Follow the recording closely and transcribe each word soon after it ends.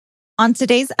On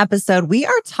today's episode, we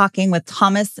are talking with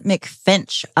Thomas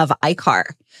McFinch of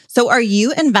iCar. So are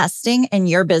you investing in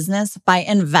your business by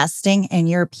investing in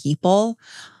your people?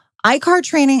 iCar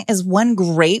training is one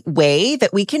great way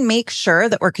that we can make sure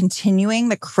that we're continuing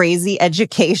the crazy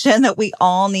education that we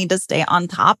all need to stay on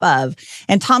top of.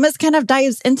 And Thomas kind of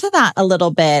dives into that a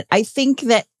little bit. I think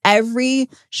that every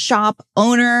shop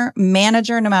owner,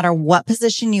 manager, no matter what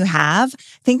position you have,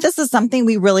 I think this is something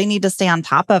we really need to stay on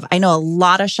top of. I know a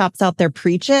lot of shops out there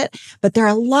preach it, but there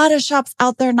are a lot of shops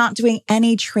out there not doing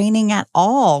any training at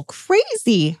all.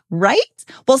 Crazy, right?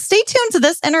 Well, stay tuned to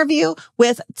this interview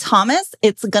with Thomas.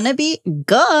 It's going to be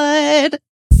good.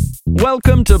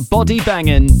 Welcome to Body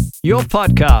Bangin', your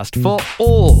podcast for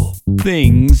all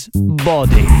things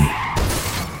body.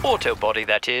 Auto body,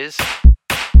 that is.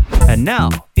 And now,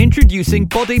 introducing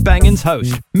Body Bangin's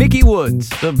host, Mickey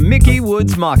Woods of Mickey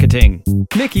Woods Marketing.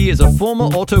 Mickey is a former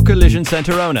auto collision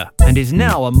center owner and is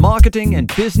now a marketing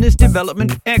and business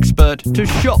development expert to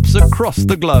shops across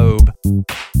the globe.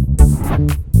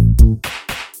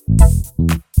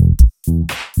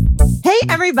 Hey,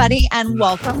 everybody, and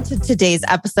welcome to today's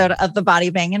episode of the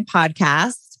Body Bangin'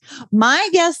 podcast. My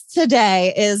guest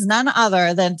today is none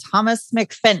other than Thomas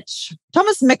McFinch.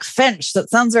 Thomas McFinch, that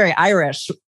sounds very Irish.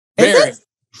 Very.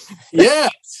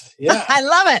 Yes. Yeah. I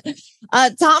love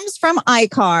it. Tom's from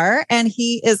iCar, and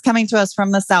he is coming to us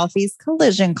from the Southeast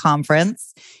Collision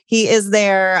Conference. He is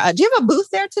there. Do you have a booth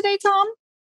there today, Tom?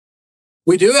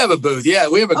 We do have a booth. Yeah,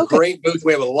 we have a great booth.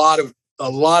 We have a lot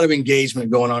of engagement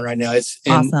going on right now. It's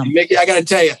awesome. Mickey, I got to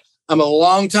tell you, I'm a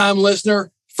long-time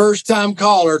listener, first-time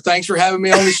caller. Thanks for having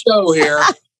me on the show here.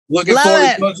 Looking forward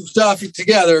to putting some stuff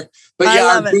together. But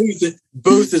yeah, our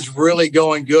booth is really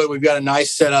going good. We've got a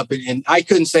nice setup, and I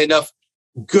couldn't say enough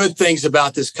good things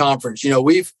about this conference. You know,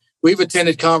 we've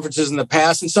attended conferences in the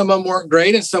past, and some of them weren't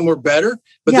great, and some were better.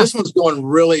 But this one's going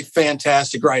really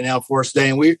fantastic right now for us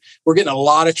today, and we're getting a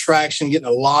lot of traction, getting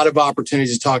a lot of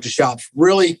opportunities to talk to shops.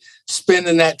 Really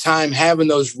spending that time having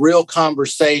those real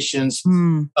conversations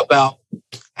about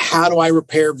how do I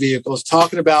repair vehicles,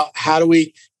 talking about how do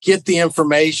we get the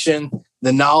information,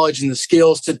 the knowledge, and the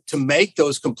skills to make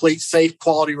those complete, safe,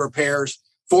 quality repairs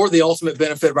for the ultimate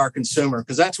benefit of our consumer,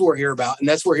 because that's what we're here about. And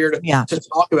that's what we're here to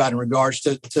talk about in regards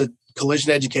to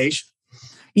collision education.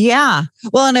 Yeah.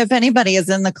 Well, and if anybody is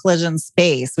in the collision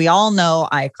space, we all know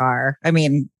iCar. I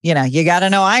mean, you got to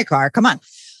know iCar. Come on.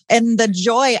 And the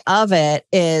joy of it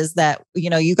is that,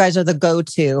 you guys are the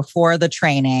go-to for the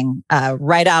training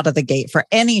right out of the gate for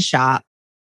any shop.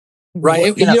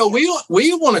 Right.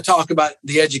 We want to talk about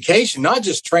the education, not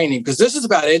just training, because this is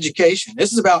about education.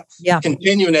 This is about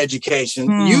continuing education.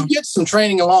 You get some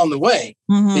training along the way,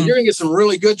 and you're going to get some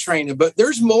really good training, but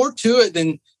there's more to it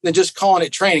than just calling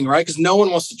it training, right? Because no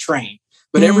one wants to train,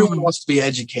 but everyone wants to be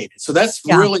educated. So that's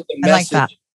really the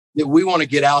message that we want to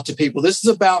get out to people. This is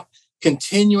about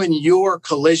continuing your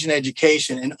collision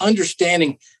education and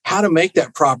understanding how to make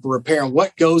that proper repair and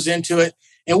what goes into it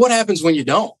and what happens when you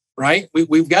don't. Right.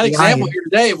 We've got an example here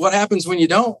today of what happens when you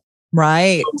don't.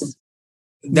 Right.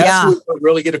 That's what we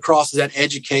really get across is that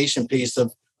education piece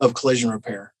of collision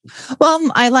repair.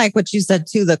 Well, I like what you said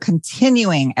too, the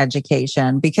continuing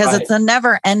education, because it's a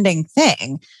never ending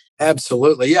thing.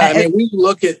 Absolutely. Yeah. I mean, we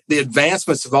look at the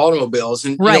advancements of automobiles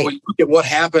and we look at what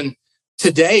happened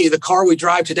today. The car we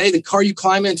drive today, the car you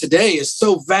climb in today is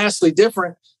so vastly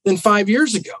different than 5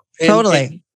 years ago.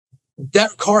 Totally.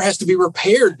 That car has to be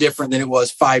repaired different than it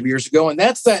was 5 years ago. And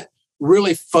that's that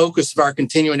really focus of our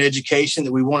continuing education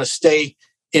that we want to stay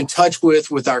in touch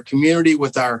with our community,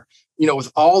 with our,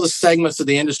 with all the segments of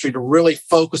the industry to really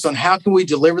focus on how can we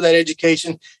deliver that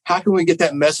education? How can we get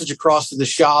that message across to the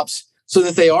shops so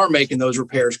that they are making those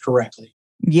repairs correctly?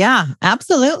 Yeah,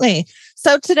 absolutely.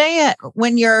 So today,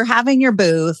 when you're having your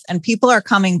booth and people are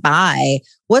coming by,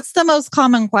 what's the most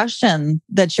common question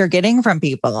that you're getting from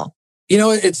people?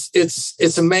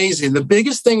 It's amazing. The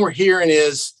biggest thing we're hearing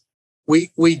is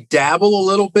we dabble a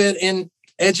little bit in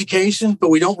education, but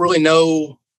we don't really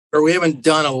know, or we haven't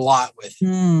done a lot with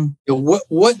it.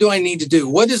 What do I need to do?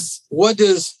 What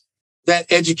does that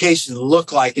education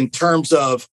look like in terms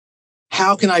of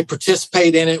how can I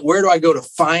participate in it? Where do I go to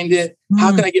find it?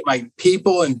 How can I get my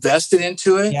people invested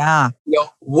into it? Yeah.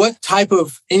 What type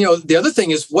of, the other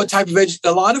thing is what type of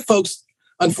a lot of folks,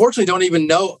 unfortunately, don't even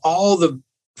know all the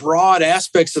broad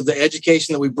aspects of the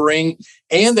education that we bring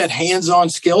and that hands-on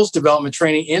skills development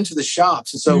training into the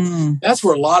shops. And so that's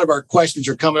where a lot of our questions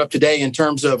are coming up today in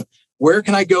terms of where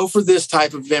can I go for this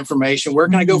type of information? Where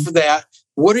can I go for that?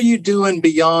 What are you doing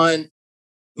beyond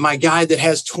my guy that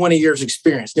has 20 years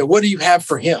experience? What do you have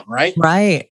for him? Right.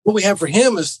 Right. What we have for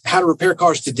him is how to repair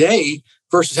cars today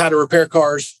versus how to repair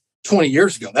cars 20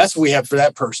 years ago. That's what we have for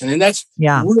that person. And that's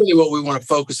really what we want to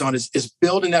focus on is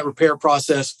building that repair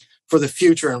process for the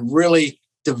future and really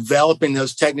developing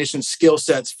those technician skill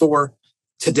sets for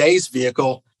today's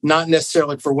vehicle, not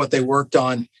necessarily for what they worked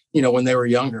on, when they were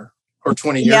younger or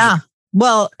 20 years ago.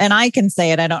 Well, and I can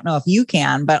say it, I don't know if you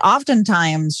can, but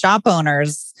oftentimes shop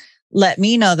owners let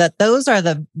me know that those are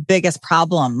the biggest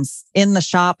problems in the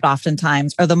shop,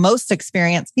 oftentimes, are the most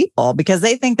experienced people because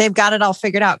they think they've got it all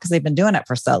figured out because they've been doing it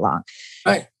for so long.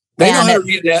 Right. They know how to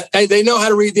read that. Hey, they know how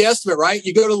to read the estimate, right?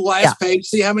 You go to the last page,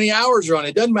 see how many hours are on it.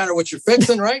 It doesn't matter what you're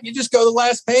fixing, right? You just go to the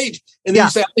last page and then you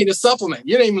say, I need a supplement.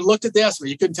 You didn't even look at the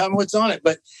estimate. You couldn't tell me what's on it.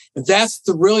 But that's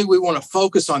we want to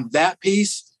focus on that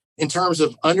piece in terms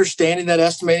of understanding that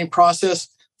estimating process,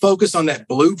 focus on that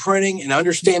blueprinting and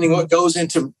understanding what goes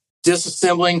into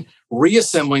disassembling,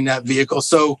 reassembling that vehicle.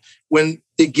 So when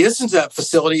it gets into that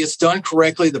facility, it's done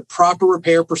correctly. The proper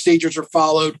repair procedures are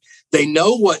followed. They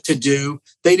know what to do.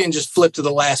 They didn't just flip to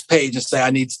the last page and say,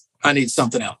 I need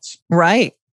something else.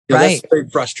 Right. That's very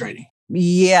frustrating.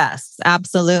 Yes,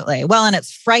 absolutely. Well, and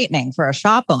it's frightening for a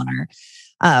shop owner.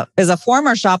 As a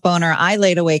former shop owner, I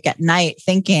laid awake at night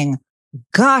thinking,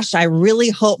 gosh, I really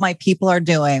hope my people are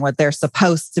doing what they're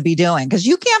supposed to be doing because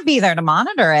you can't be there to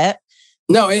monitor it.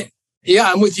 No,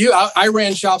 I'm with you. I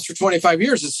ran shops for 25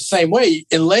 years. It's the same way.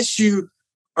 Unless you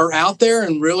are out there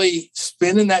and really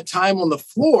spending that time on the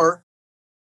floor,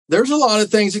 there's a lot of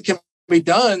things that can be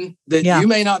done that you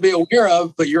may not be aware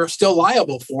of, but you're still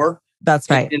liable for. That's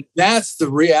right. And that's the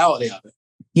reality of it.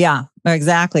 Yeah,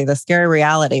 exactly. The scary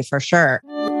reality for sure.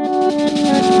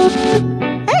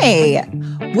 Hey,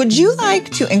 would you like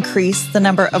to increase the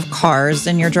number of cars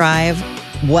in your drive?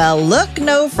 Well, look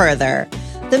no further.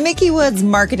 The Mickey Woods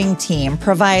marketing team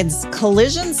provides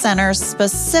collision center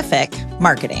specific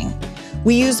marketing.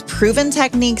 We use proven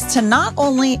techniques to not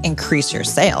only increase your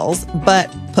sales, but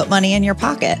put money in your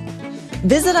pocket.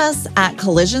 Visit us at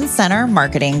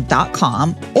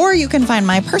collisioncentermarketing.com, or you can find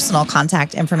my personal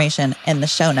contact information in the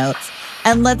show notes.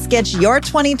 And let's get your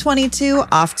 2022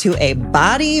 off to a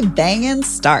body banging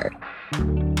start.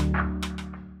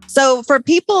 So for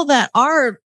people that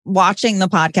are watching the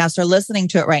podcast or listening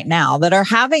to it right now that are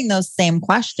having those same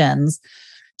questions,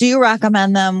 do you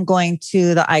recommend them going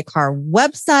to the iCar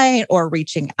website or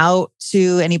reaching out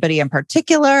to anybody in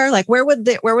particular? Like where would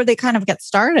they kind of get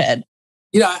started?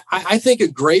 I think a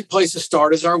great place to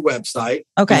start is our website.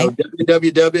 Okay.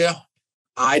 www.i-car.com.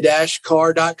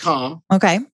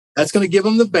 Okay. That's going to give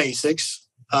them the basics.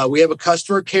 We have a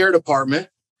customer care department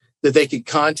that they could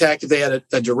contact if they had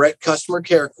a direct customer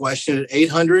care question at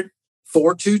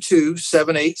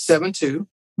 800-422-7872.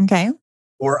 Okay.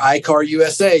 Or iCar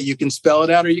USA. You can spell it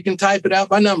out or you can type it out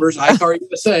by numbers. iCar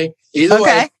USA. Either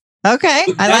way. Okay.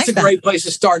 That's a great place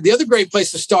to start. The other great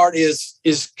place to start is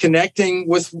connecting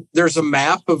with, there's a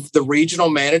map of the regional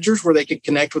managers where they can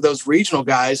connect with those regional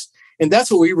guys. And that's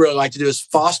what we really like to do is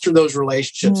foster those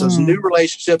relationships, those new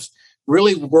relationships,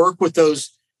 really work with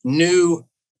those new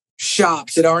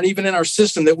shops that aren't even in our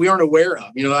system that we aren't aware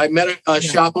of. I met a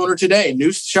shop owner today,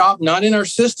 new shop, not in our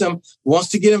system, wants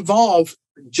to get involved,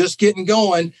 just getting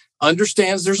going,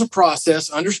 understands there's a process,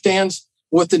 understands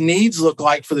what the needs look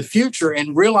like for the future,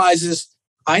 and realizes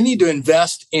I need to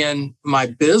invest in my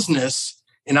business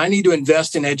and I need to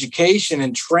invest in education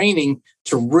and training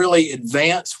to really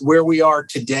advance where we are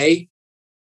today,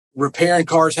 repairing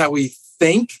cars how we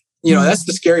think. That's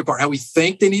the scary part, how we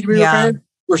think they need to be repaired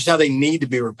versus how they need to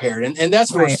be repaired. And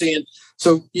that's what we're seeing.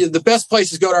 So the best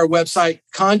place is go to our website,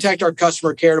 contact our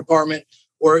customer care department,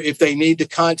 or if they need to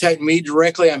contact me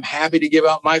directly, I'm happy to give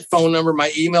out my phone number,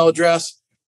 my email address.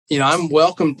 I'll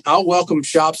welcome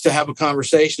shops to have a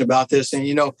conversation about this. And,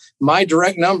 my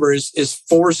direct number is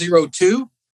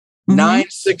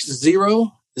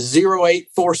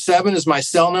 402-960-0847 is my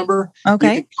cell number.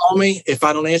 Okay. You can call me. If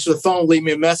I don't answer the phone, leave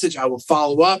me a message. I will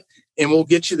follow up and we'll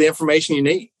get you the information you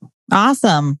need.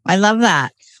 Awesome. I love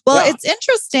that. Well, it's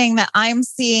interesting that I'm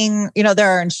seeing, there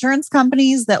are insurance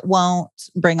companies that won't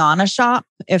bring on a shop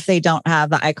if they don't have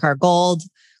the iCar Gold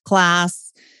class.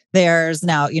 There's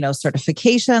now,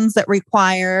 certifications that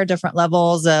require different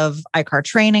levels of iCar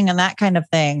training and that kind of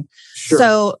thing. Sure.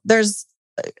 So there's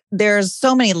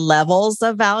so many levels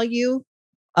of value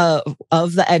of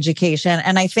the education.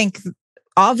 And I think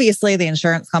obviously the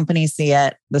insurance companies see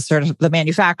it, the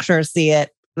manufacturers see it,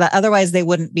 but otherwise they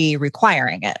wouldn't be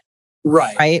requiring it.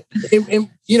 Right. And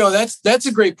that's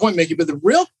a great point, Mickey. But the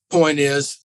real point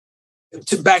is,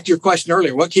 back to your question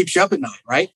earlier, what keeps you up at night,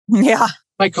 right? Yeah.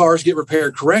 My cars get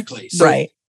repaired correctly. So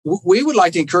we would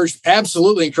like to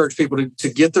absolutely encourage people to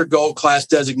get their gold class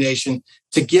designation,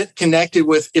 to get connected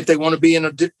with, if they want to be in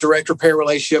a direct repair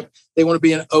relationship, they want to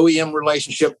be in an OEM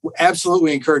relationship. We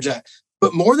absolutely encourage that.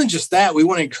 But more than just that, we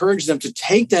want to encourage them to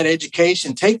take that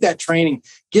education, take that training,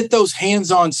 get those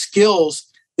hands-on skills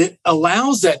that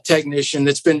allows that technician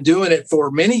that's been doing it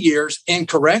for many years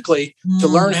incorrectly to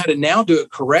learn how to now do it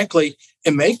correctly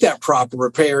and make that proper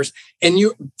repairs. And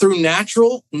you, through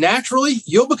naturally,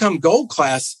 you'll become gold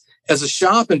class as a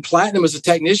shop and platinum as a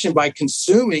technician by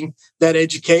consuming that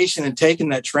education and taking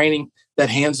that training, that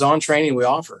hands-on training we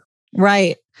offer.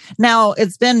 Right. Now,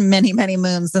 it's been many, many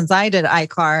moons since I did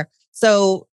iCar.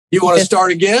 So you want to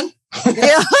start again?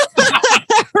 Yeah.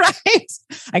 Right.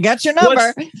 I got your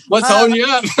number. What's holding you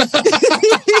up?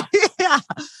 Yeah.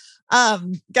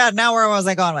 God, now where was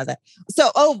I going with it?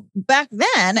 So, back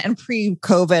then and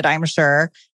pre-COVID, I'm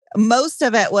sure most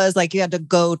of it was like you had to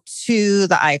go to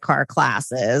the iCar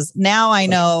classes. Now I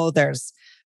know there's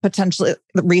potentially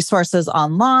resources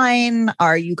online.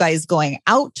 Are you guys going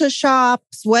out to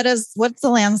shops? What's the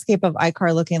landscape of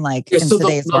iCar looking like in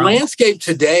today's world? The landscape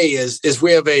today is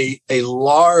we have a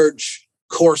large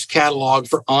course catalog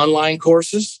for online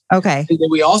courses. Okay. And then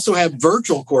we also have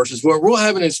virtual courses where we'll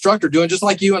have an instructor doing just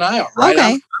like you and I are, right?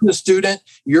 Okay. I'm the student,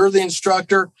 you're the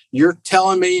instructor, you're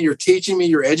telling me, you're teaching me,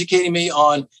 you're educating me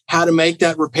on how to make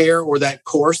that repair or that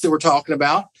course that we're talking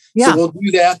about. Yeah. So we'll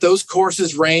do that. Those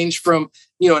courses range from,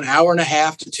 an hour and a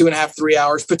half to 2.5, 3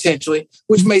 hours potentially,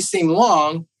 which may seem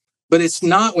long, but it's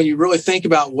not when you really think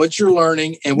about what you're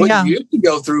learning and what you have to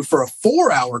go through for a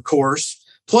 4-hour course.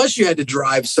 Plus you had to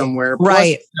drive somewhere.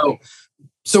 Right.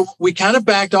 So we kind of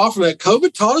backed off from that.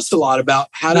 COVID taught us a lot about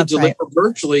how to deliver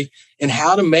virtually and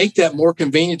how to make that more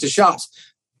convenient to shops.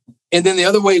 And then the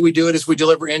other way we do it is we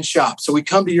deliver in shop. So we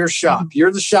come to your shop.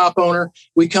 You're the shop owner.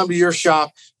 We come to your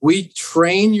shop. We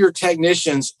train your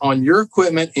technicians on your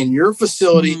equipment in your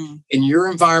facility, in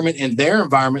your environment, in their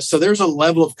environment. So there's a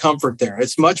level of comfort there.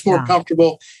 It's much more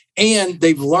comfortable. And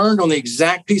they've learned on the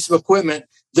exact piece of equipment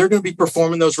they're going to be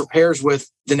performing those repairs with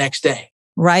the next day.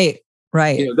 Right.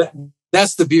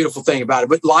 That's the beautiful thing about it.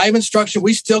 But live instruction,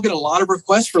 we still get a lot of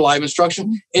requests for live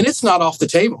instruction, and it's not off the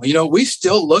table. We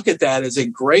still look at that as a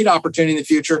great opportunity in the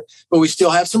future, but we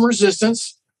still have some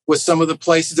resistance with some of the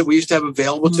places that we used to have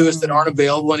available to us that aren't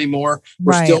available anymore.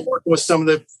 We're still working with some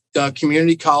of the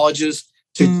community colleges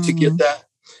to get that.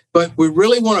 But we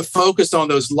really want to focus on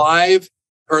those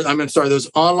those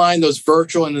online, those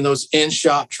virtual, and then those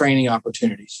in-shop training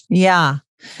opportunities. Yeah.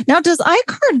 Now, does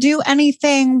iCar do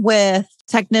anything with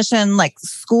technician like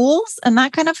schools and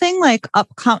that kind of thing? Like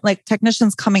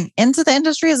technicians coming into the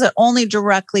industry? Is it only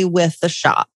directly with the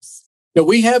shops?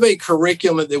 We have a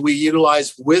curriculum that we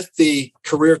utilize with the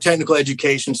career technical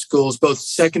education schools, both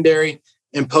secondary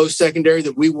and post-secondary,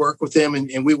 that we work with them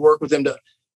and we work with them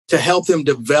to help them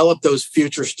develop those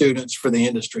future students for the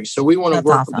industry. So we want to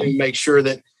work with them and make sure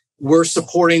that we're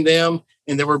supporting them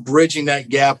and that we're bridging that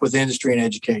gap with industry and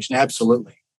education.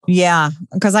 Absolutely. Yeah,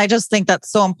 because I just think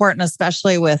that's so important,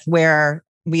 especially with where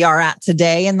we are at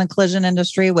today in the collision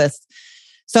industry with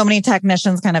so many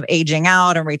technicians kind of aging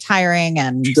out and retiring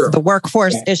and the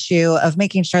workforce issue of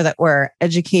making sure that we're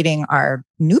educating our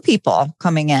new people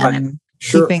coming in and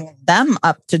keeping them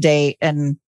up to date,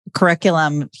 and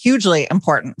curriculum hugely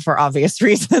important for obvious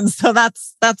reasons. So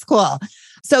that's cool.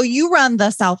 So you run the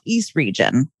Southeast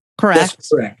region, correct? That's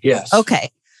correct. Yes.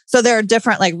 Okay. So there are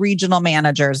different regional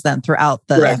managers then throughout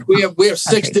the correct. We have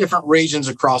 6 different regions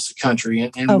across the country,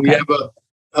 and we have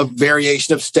a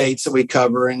variation of states that we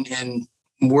cover, and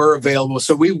we're available.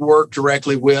 So we work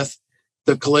directly with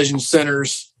the collision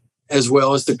centers as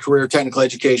well as the career technical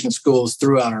education schools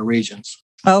throughout our regions.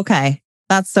 Okay.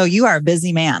 So you are a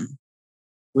busy man.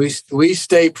 We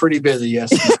stay pretty busy,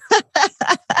 yes.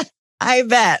 I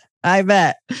bet.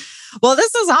 Well,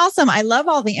 this is awesome. I love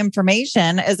all the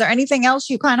information. Is there anything else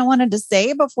you kind of wanted to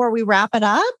say before we wrap it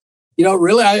up?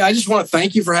 Really, I just want to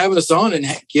thank you for having us on and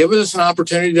giving us an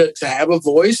opportunity to have a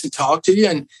voice and talk to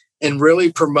you and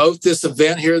really promote this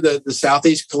event here, the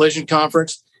Southeast Collision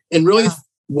Conference, and really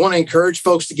want to encourage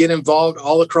folks to get involved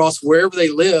all across wherever they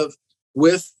live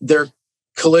with their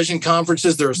collision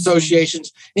conferences, their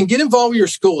associations, and get involved with your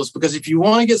schools. Because if you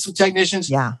want to get some technicians,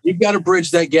 you've got to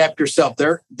bridge that gap yourself.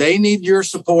 They need your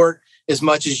support as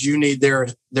much as you need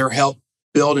their help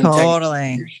building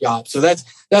your shop. So that's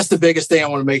the biggest thing I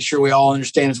want to make sure we all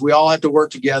understand is we all have to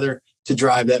work together to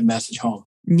drive that message home.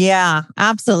 Yeah,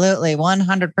 absolutely.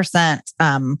 100%.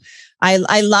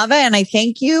 I love it. And I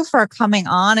thank you for coming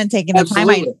on and taking the time.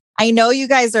 I know you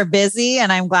guys are busy,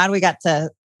 and I'm glad we got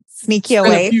to sneak you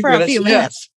away for a few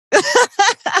minutes.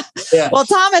 Yeah. Well,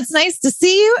 Tom, it's nice to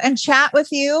see you and chat with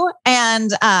you.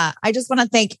 And I just want to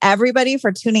thank everybody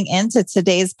for tuning in to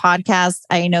today's podcast.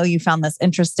 I know you found this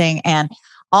interesting, and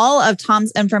all of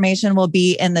Tom's information will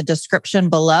be in the description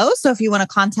below. So if you want to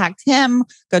contact him,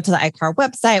 go to the iCar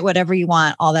website, whatever you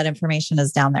want, all that information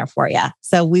is down there for you.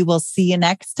 So we will see you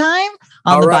next time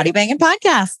on the Body Banging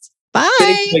Podcast.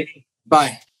 Bye.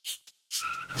 Bye.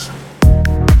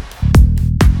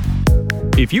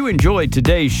 If you enjoyed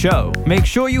today's show, make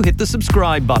sure you hit the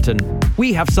subscribe button.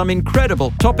 We have some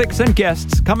incredible topics and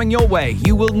guests coming your way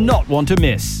you will not want to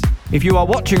miss. If you are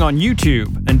watching on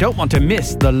YouTube and don't want to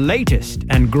miss the latest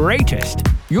and greatest,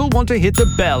 you'll want to hit the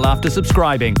bell after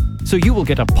subscribing, so you will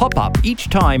get a pop-up each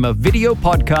time a video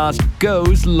podcast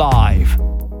goes live.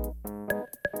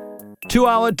 To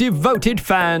our devoted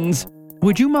fans,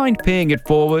 would you mind paying it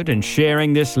forward and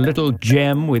sharing this little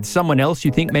gem with someone else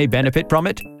you think may benefit from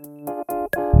it?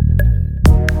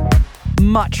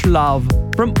 Much love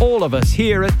from all of us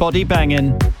here at Body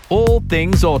Bangin', all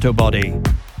things auto body.